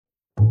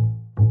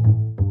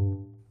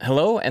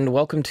Hello and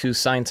welcome to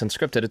Science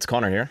Unscripted. It's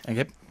Connor here.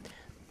 Okay.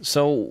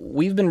 So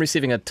we've been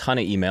receiving a ton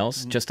of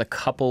emails, just a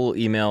couple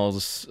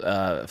emails,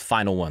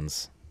 final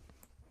ones.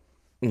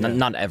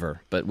 Not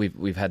ever, but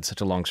we've had such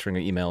a long string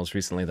of emails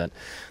recently that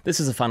this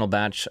is a final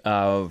batch.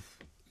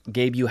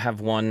 Gabe, you have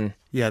one.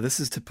 Yeah, this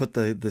is to put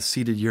the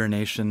seated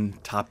urination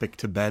topic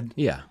to bed.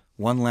 Yeah.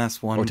 One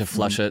last one. Or to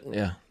flush it,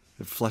 yeah.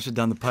 Flush it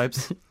down the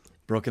pipes,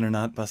 broken or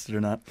not, busted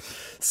or not.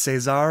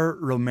 Cesar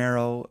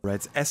Romero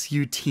writes,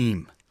 SU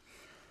team.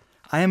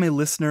 I am a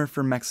listener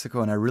from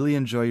Mexico, and I really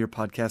enjoy your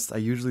podcast. I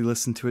usually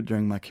listen to it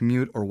during my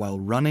commute or while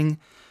running.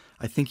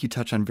 I think you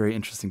touch on very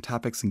interesting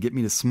topics and get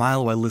me to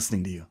smile while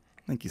listening to you.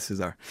 Thank you,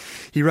 Cesar.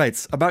 He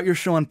writes, about your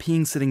show on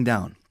peeing sitting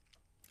down.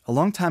 A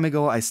long time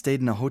ago, I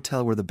stayed in a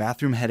hotel where the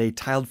bathroom had a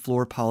tiled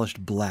floor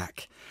polished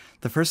black.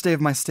 The first day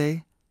of my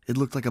stay, it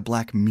looked like a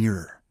black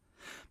mirror.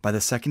 By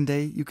the second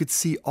day, you could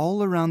see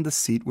all around the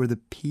seat where the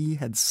pee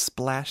had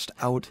splashed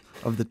out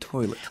of the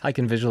toilet. I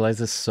can visualize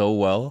this so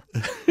well.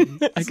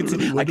 I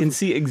can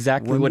see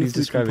exactly what he's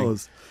describing.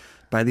 Composed.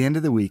 By the end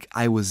of the week,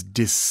 I was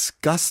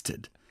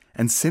disgusted.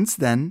 And since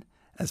then,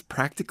 as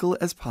practical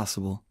as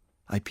possible,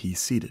 I pee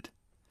seated.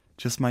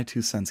 Just my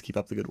 2 cents. Keep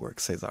up the good work,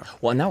 Cesar.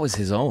 Well, and that was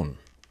his own,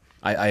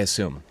 I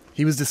assume.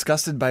 He was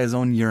disgusted by his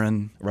own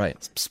urine.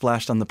 Right.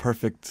 Splashed on the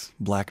perfect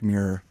black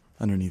mirror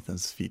underneath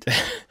his feet.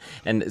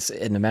 And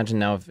imagine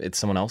now if it's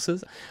someone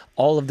else's.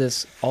 All of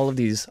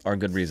these are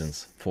good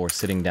reasons for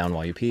sitting down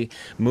while you pee.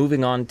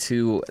 Moving on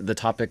to the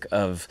topic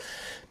of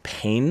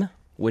pain,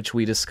 which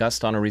we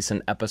discussed on a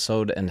recent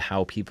episode, and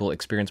how people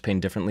experience pain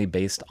differently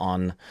based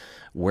on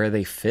where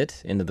they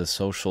fit into the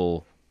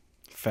social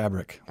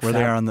fabric, where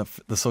they are on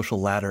the social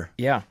ladder.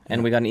 Yeah,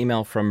 and we got an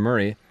email from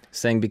Murray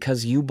saying,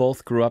 because you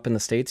both grew up in the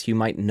States, you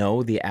might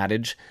know the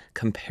adage,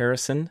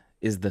 comparison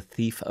is the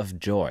thief of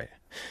joy.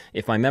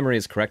 If my memory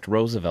is correct,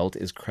 Roosevelt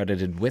is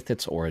credited with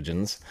its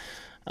origins.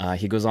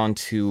 He goes on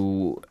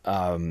to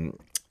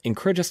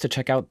encourage us to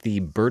check out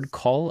the bird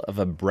call of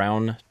a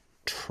brown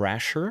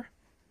thrasher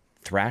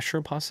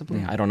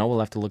possibly. I don't know. We'll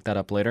have to look that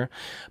up later.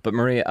 But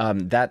Murray,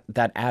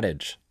 that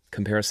adage,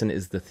 comparison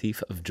is the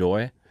thief of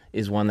joy,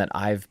 is one that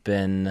I've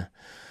been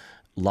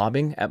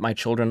lobbing at my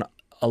children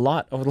a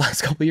lot over the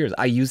last couple of years.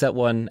 I use that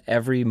one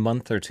every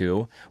month or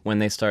two when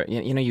they start.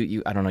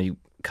 You I don't know. You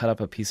cut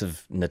up a piece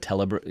of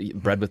Nutella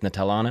bread with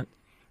Nutella on it,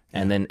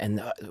 and then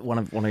one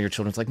of your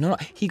children's like, no,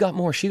 he got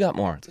more, she got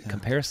more.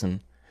 Comparison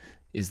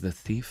is the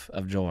thief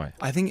of joy.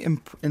 I think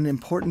an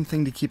important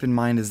thing to keep in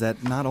mind is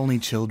that not only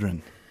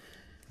children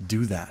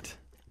do that.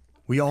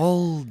 We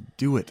all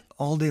do it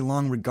all day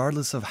long,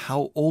 regardless of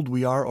how old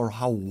we are or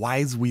how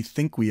wise we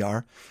think we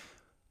are.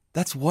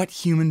 That's what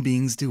human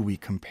beings do. We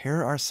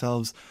compare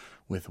ourselves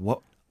with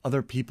what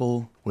other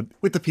people,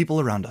 with the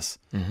people around us,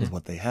 with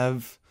what they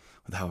have,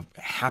 with how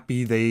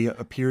happy they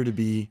appear to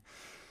be.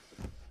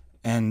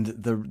 And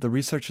the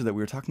researcher that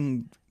we were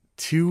talking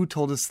to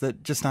told us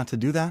that just not to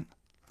do that.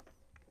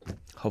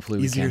 Hopefully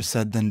we Easier can.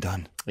 said than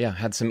done. Yeah,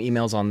 had some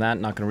emails on that.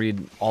 Not going to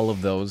read all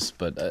of those,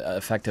 but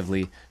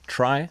effectively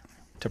try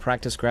to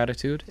practice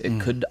gratitude. It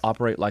could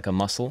operate like a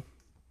muscle.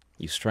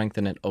 You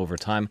strengthen it over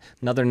time.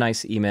 Another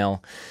nice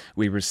email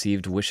we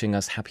received wishing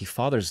us Happy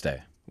Father's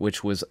Day,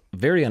 which was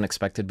very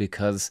unexpected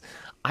because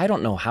I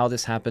don't know how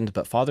this happened,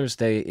 but Father's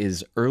Day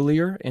is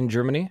earlier in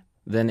Germany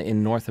than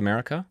in North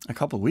America. A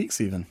couple of weeks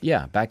even.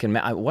 Yeah, back in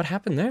May. What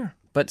happened there?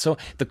 But so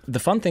the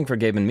fun thing for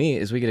Gabe and me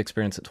is we get to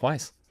experience it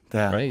twice.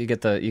 Yeah. Right? You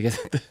get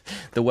the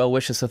well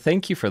wishes. So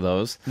thank you for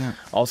those. Yeah.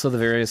 Also the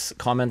various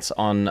comments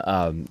on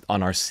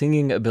our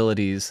singing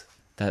abilities.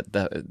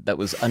 That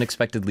was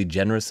unexpectedly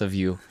generous of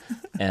you,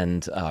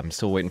 and I'm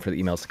still waiting for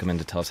the emails to come in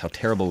to tell us how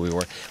terrible we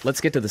were.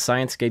 Let's get to the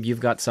science. Gabe, you've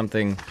got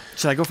something.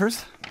 Should I go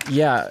first?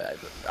 Yeah,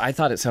 I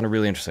thought it sounded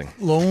really interesting.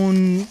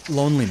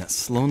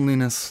 Loneliness.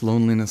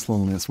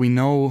 We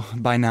know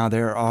by now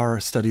there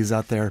are studies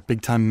out there,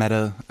 big-time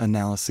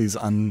meta-analyses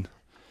on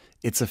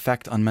its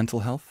effect on mental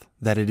health,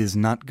 that it is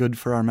not good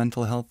for our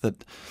mental health,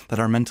 that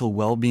our mental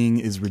well-being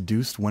is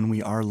reduced when we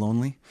are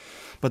lonely.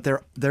 But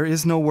there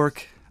is no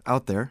work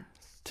out there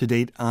to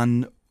date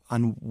on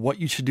what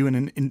you should do,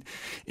 and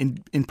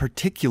in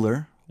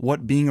particular,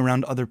 what being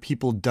around other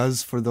people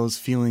does for those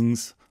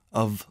feelings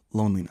of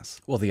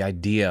loneliness. Well, the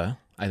idea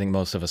I think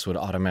most of us would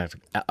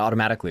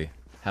automatically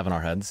have in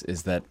our heads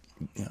is that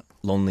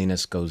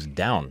loneliness goes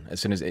down. As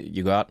soon as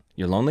you go out,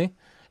 you're lonely,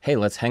 hey,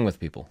 let's hang with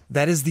people.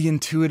 That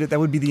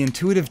would be the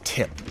intuitive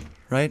tip,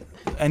 right?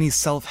 Any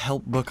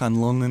self-help book on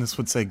loneliness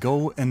would say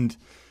go and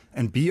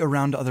be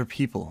around other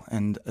people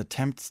and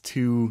attempt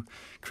to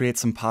create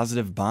some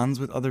positive bonds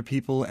with other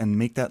people and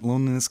make that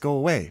loneliness go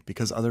away.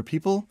 Because other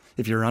people,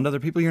 if you're around other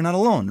people, you're not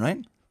alone,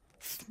 right?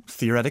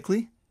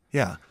 Theoretically,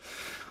 yeah.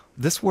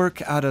 This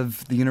work out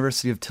of the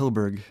University of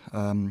Tilburg,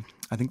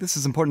 I think this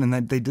is important, and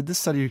that they did this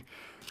study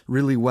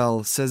really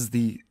well, says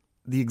the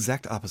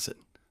exact opposite.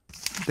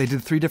 They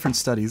did 3 different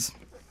studies.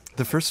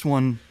 The first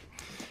one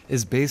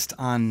is based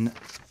on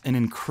an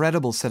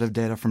incredible set of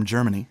data from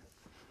Germany,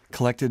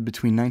 collected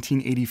between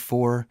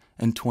 1984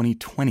 and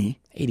 2020.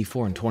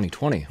 84 and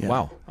 2020. Yeah.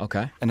 Wow.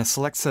 Okay. And a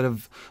select set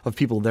of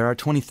people. There are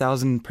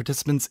 20,000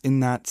 participants in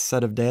that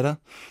set of data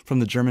from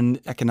the German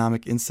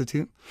Economic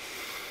Institute.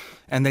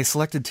 And they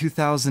selected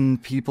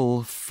 2,000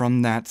 people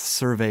from that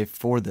survey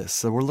for this.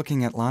 So we're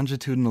looking at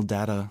longitudinal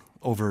data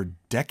over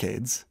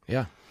decades.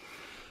 Yeah.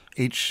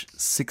 Age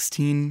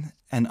 16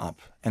 and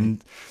up.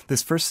 And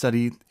this first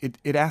study,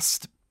 it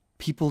asked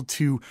people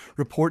to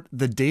report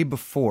the day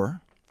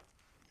before,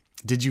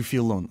 did you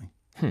feel lonely?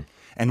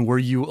 And were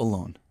you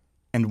alone?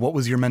 And what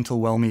was your mental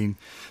well-being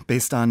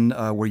based on,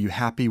 were you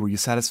happy? Were you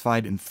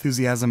satisfied?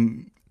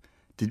 Enthusiasm?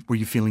 Were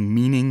you feeling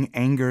meaning,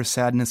 anger,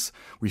 sadness?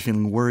 Were you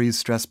feeling worries,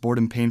 stress,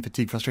 boredom, pain,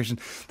 fatigue, frustration?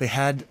 They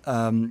had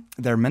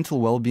their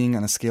mental well-being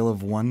on a scale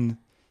of 1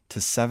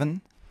 to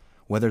 7,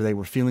 whether they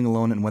were feeling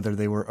alone and whether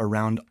they were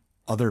around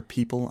other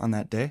people on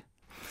that day.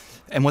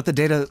 And what the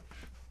data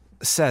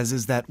says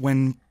is that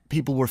when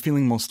people were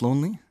feeling most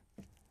lonely,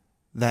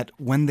 that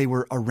when they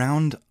were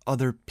around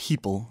other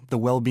people, the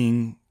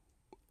well-being,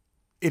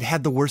 it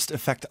had the worst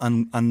effect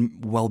on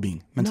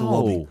well-being, mental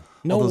well-being.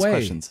 No all those way.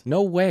 questions.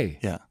 No way.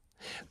 Yeah.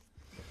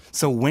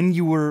 So when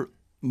you were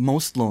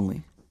most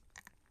lonely,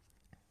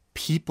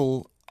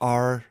 people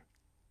are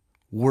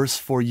worse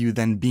for you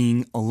than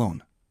being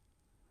alone.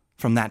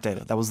 From that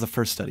data, that was the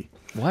first study.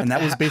 What? And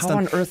that was based How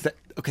on on earth?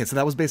 Okay, so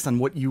that was based on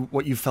what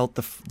you felt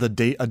a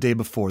day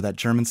before, that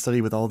German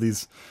study with all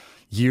these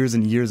years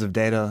and years of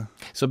data.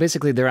 So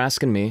basically, they're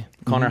asking me,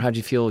 Connor, how'd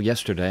you feel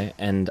yesterday?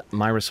 And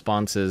my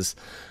response is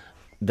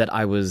that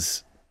I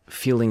was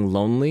feeling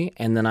lonely,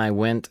 and then I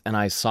went and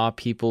I saw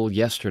people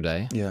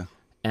yesterday, Yeah.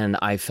 and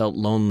I felt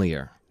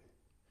lonelier.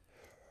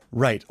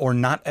 Right, or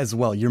not as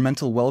well. Your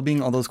mental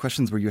well-being, all those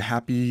questions, were you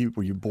happy?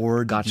 Were you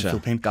bored? Did you feel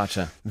pain?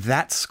 Gotcha.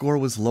 That score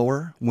was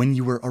lower when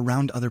you were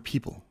around other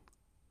people.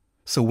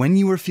 So when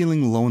you were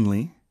feeling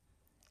lonely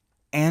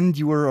and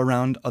you were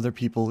around other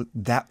people,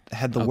 that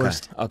had the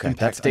worst impact.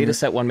 That's on data your-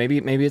 set one. Maybe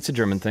it's a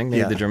German thing.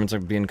 Maybe Yeah. the Germans are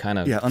being kind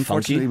of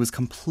unfortunately, funky. it was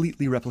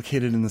completely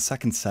replicated in the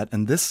second set,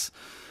 and this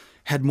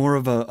had more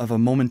of a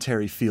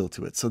momentary feel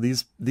to it. So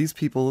these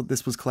people,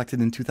 this was collected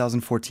in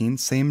 2014,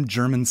 same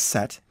German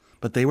set,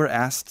 but they were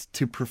asked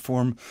to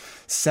perform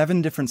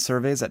 7 different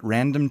surveys at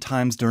random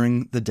times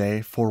during the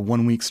day for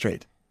 1 week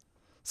straight.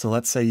 So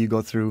let's say you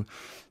go through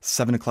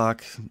 7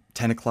 o'clock,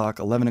 10 o'clock,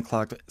 11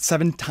 o'clock,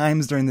 7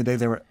 times during the day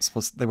they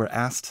were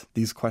asked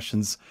these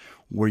questions.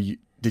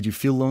 Did you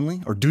feel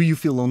lonely, or do you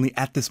feel lonely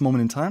at this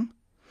moment in time?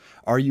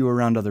 Are you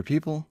around other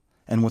people?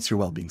 And what's your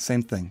well-being?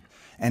 Same thing.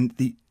 And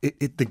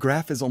the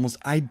graph is almost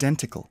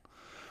identical.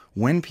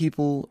 When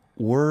people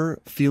were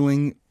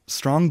feeling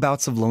strong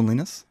bouts of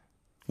loneliness,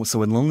 so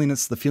when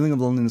loneliness, the feeling of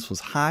loneliness was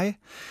high,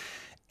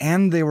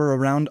 and they were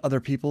around other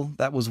people,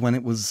 that was when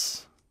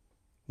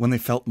they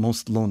felt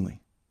most lonely,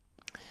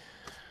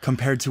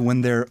 compared to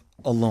when they're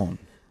alone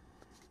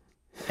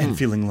and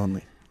feeling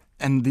lonely.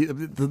 And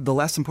the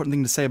last important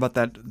thing to say about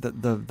that,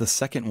 the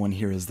second one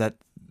here, is that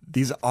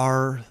these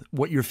are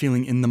what you're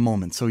feeling in the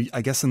moment. So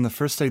I guess in the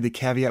first study, the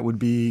caveat would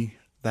be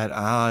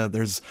that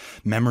there's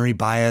memory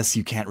bias.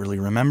 You can't really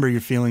remember your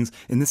feelings.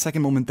 In the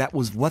second moment, that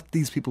was what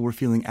these people were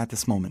feeling at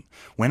this moment.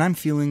 When I'm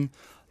feeling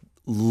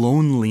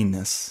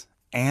loneliness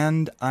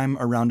and I'm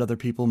around other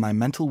people, my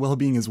mental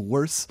well-being is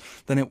worse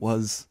than it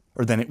was,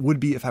 or than it would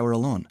be if I were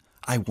alone.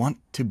 I want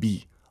to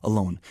be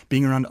alone.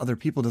 Being around other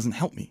people doesn't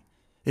help me.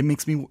 It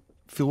makes me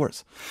feel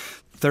worse.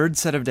 Third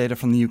set of data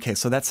from the UK.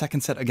 So that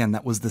second set, again,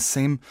 that was the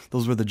same.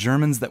 Those were the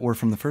Germans that were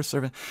from the first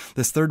survey.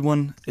 This third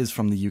one is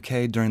from the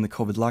UK during the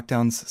COVID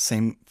lockdowns.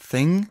 Same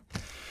thing.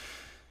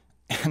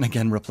 And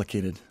again,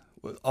 replicated.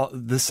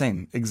 The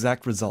same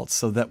exact results.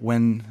 So that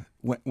when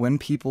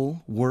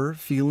people were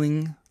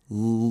feeling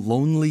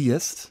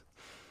loneliest,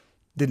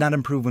 did not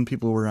improve when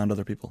people were around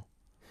other people.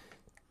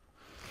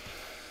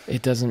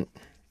 It doesn't.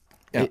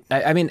 Yeah.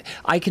 I mean,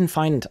 I can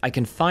find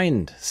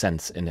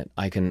sense in it.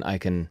 I can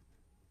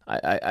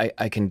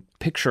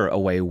picture a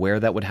way where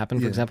that would happen.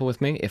 For example,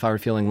 with me, if I were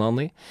feeling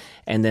lonely,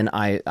 and then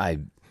I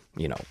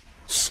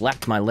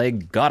slapped my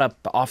leg, got up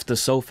off the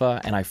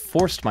sofa, and I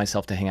forced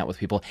myself to hang out with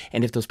people.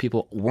 And if those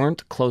people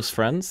weren't close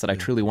friends that I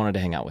truly wanted to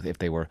hang out with, if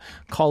they were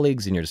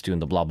colleagues and you're just doing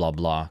the blah, blah,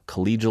 blah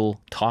collegial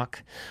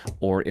talk,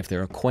 or if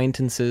they're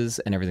acquaintances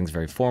and everything's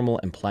very formal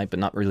and polite but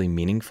not really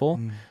meaningful,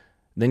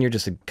 then you're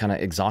just kind of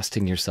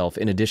exhausting yourself.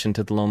 In addition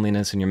to the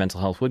loneliness, and your mental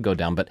health would go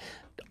down. But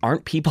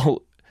aren't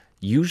people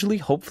usually,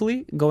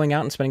 hopefully, going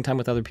out and spending time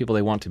with other people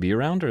they want to be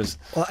around? Or is...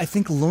 Well, I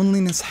think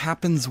loneliness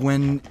happens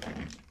when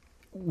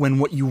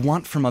what you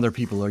want from other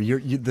people, or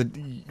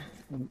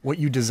what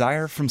you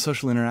desire from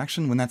social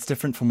interaction, when that's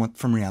different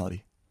from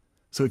reality.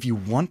 So if you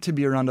want to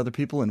be around other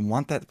people and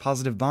want that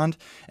positive bond,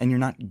 and you're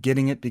not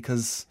getting it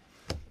because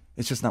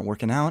it's just not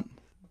working out,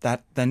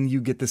 then you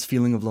get this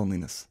feeling of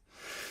loneliness.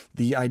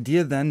 The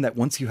idea then that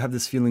once you have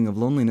this feeling of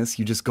loneliness,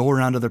 you just go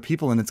around other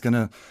people and it's going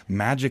to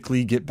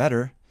magically get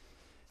better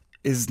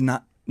is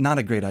not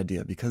a great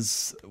idea,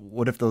 because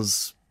what if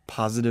those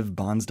positive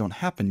bonds don't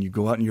happen. You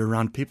go out and you're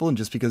around people, and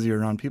just because you're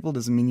around people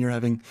doesn't mean you're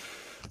having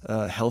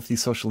healthy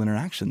social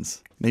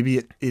interactions.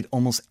 Maybe it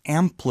almost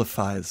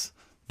amplifies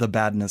the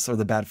badness or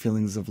the bad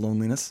feelings of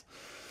loneliness.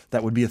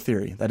 That would be a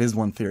theory. That is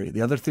one theory.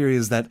 The other theory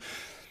is that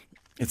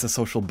it's a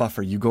social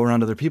buffer. You go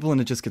around other people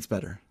and it just gets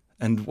better.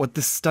 And what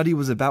this study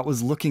was about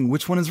was looking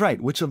which one is right.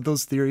 Which of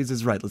those theories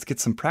is right? Let's get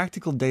some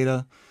practical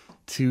data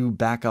to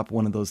back up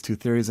one of those two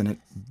theories. And it,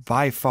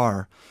 by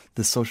far,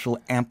 the social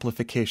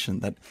amplification,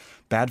 that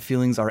bad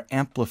feelings are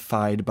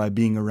amplified by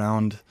being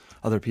around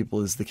other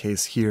people, is the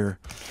case here.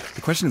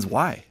 The question is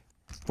why?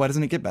 Why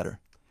doesn't it get better?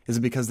 Is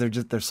it because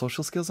their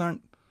social skills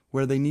aren't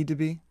where they need to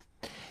be?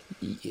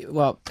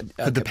 Well,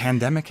 could the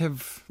pandemic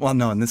have? Well,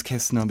 no. In this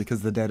case, no,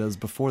 because the data is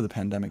before the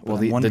pandemic. But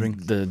well, I'm wondering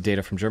the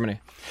data from Germany.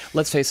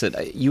 Let's face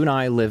it. You and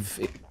I live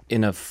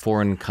in a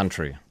foreign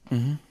country,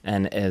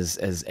 and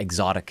as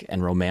exotic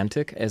and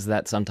romantic as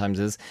that sometimes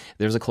is,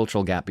 there's a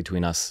cultural gap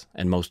between us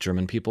and most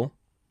German people.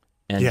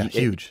 And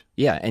huge.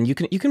 And you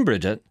can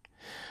bridge it.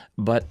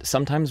 But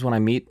sometimes when I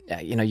meet,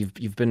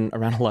 you've been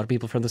around a lot of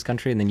people from this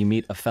country, and then you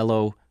meet a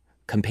fellow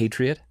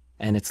compatriot.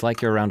 And it's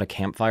like you're around a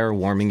campfire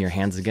warming your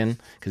hands again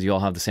because you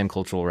all have the same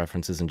cultural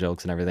references and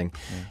jokes and everything.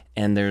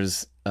 And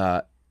there's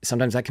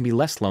sometimes that can be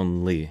less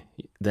lonely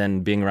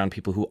than being around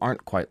people who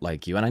aren't quite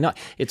like you. And I know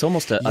it's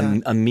almost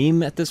a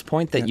meme at this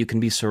point that you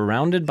can be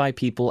surrounded by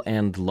people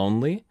and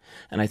lonely.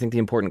 And I think the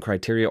important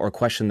criteria or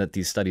question that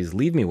these studies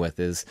leave me with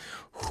is,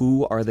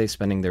 who are they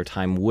spending their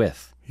time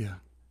with? Yeah.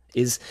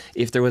 Is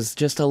if there was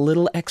just a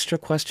little extra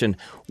question,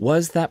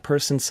 was that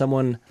person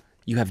someone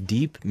you have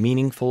deep,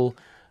 meaningful,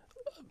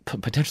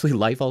 potentially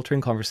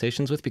life-altering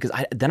conversations with? Because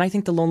then I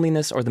think the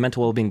loneliness or the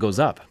mental well-being goes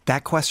up.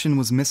 That question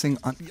was missing,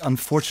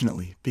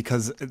 unfortunately,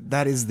 because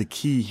that is the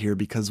key here.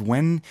 Because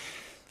when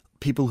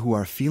people who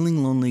are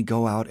feeling lonely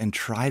go out and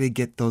try to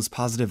get those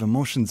positive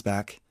emotions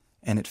back,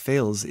 and it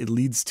fails, it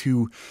leads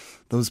to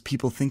those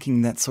people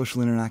thinking that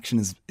social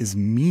interaction is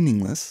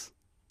meaningless,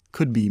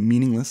 could be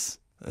meaningless,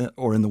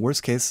 or in the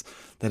worst case,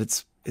 that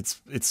it's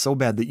so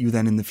bad that you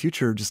then in the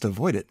future just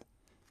avoid it.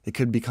 It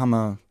could become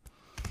a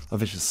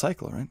vicious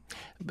cycle, right?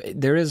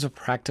 There is a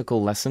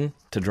practical lesson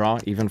to draw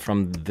even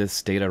from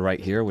this data right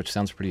here, which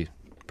sounds pretty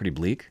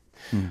bleak.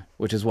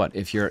 Which is what?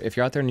 If you're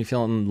out there and you're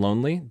feeling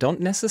lonely, don't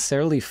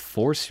necessarily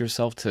force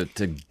yourself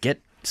to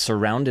get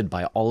surrounded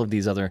by all of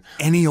these other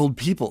any old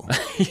people.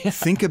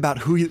 Think about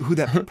who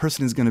that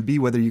person is going to be,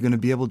 whether you're going to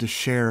be able to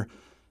share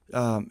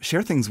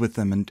things with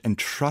them and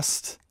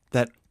trust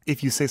that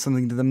if you say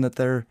something to them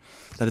that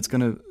it's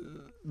going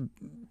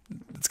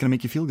to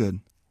make you feel good.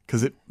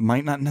 Because it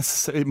might not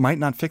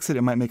fix it,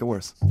 it might make it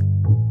worse.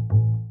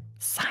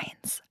 Science.